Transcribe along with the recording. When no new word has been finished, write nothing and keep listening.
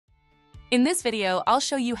In this video, I'll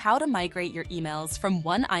show you how to migrate your emails from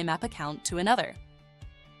one IMAP account to another.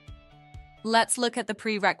 Let's look at the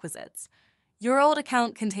prerequisites. Your old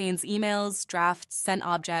account contains emails, drafts, sent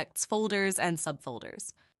objects, folders, and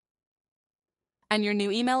subfolders. And your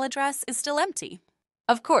new email address is still empty.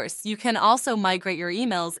 Of course, you can also migrate your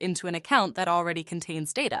emails into an account that already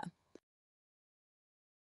contains data.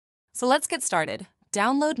 So let's get started.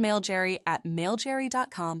 Download MailJerry at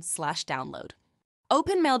mailjerry.com/download.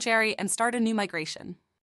 Open MailJerry and start a new migration.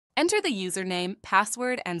 Enter the username,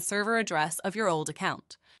 password, and server address of your old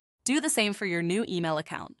account. Do the same for your new email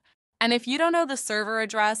account. And if you don't know the server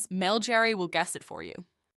address, MailJerry will guess it for you.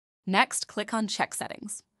 Next, click on Check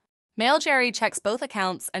Settings. MailJerry checks both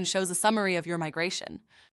accounts and shows a summary of your migration.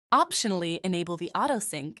 Optionally, enable the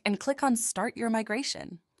autosync and click on Start Your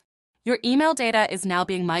Migration. Your email data is now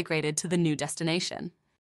being migrated to the new destination.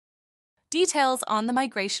 Details on the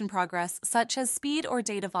migration progress, such as speed or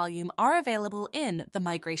data volume, are available in the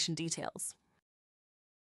Migration Details.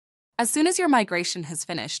 As soon as your migration has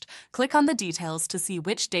finished, click on the details to see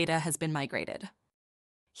which data has been migrated.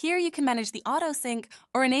 Here you can manage the autosync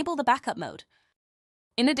or enable the backup mode.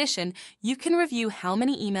 In addition, you can review how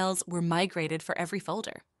many emails were migrated for every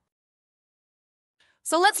folder.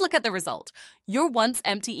 So let's look at the result. Your once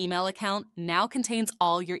empty email account now contains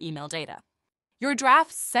all your email data. Your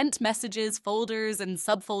drafts, sent messages, folders, and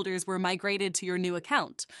subfolders were migrated to your new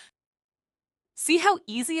account. See how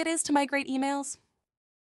easy it is to migrate emails?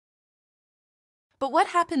 But what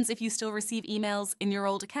happens if you still receive emails in your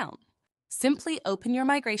old account? Simply open your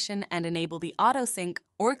migration and enable the autosync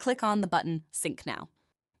or click on the button Sync Now.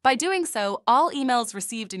 By doing so, all emails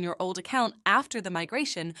received in your old account after the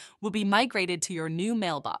migration will be migrated to your new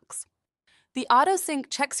mailbox. The autosync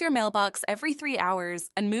checks your mailbox every 3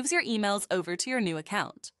 hours and moves your emails over to your new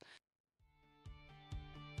account.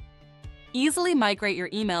 Easily migrate your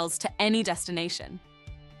emails to any destination.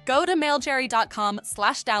 Go to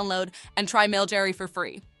mailjerry.com/download and try MailJerry for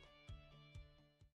free.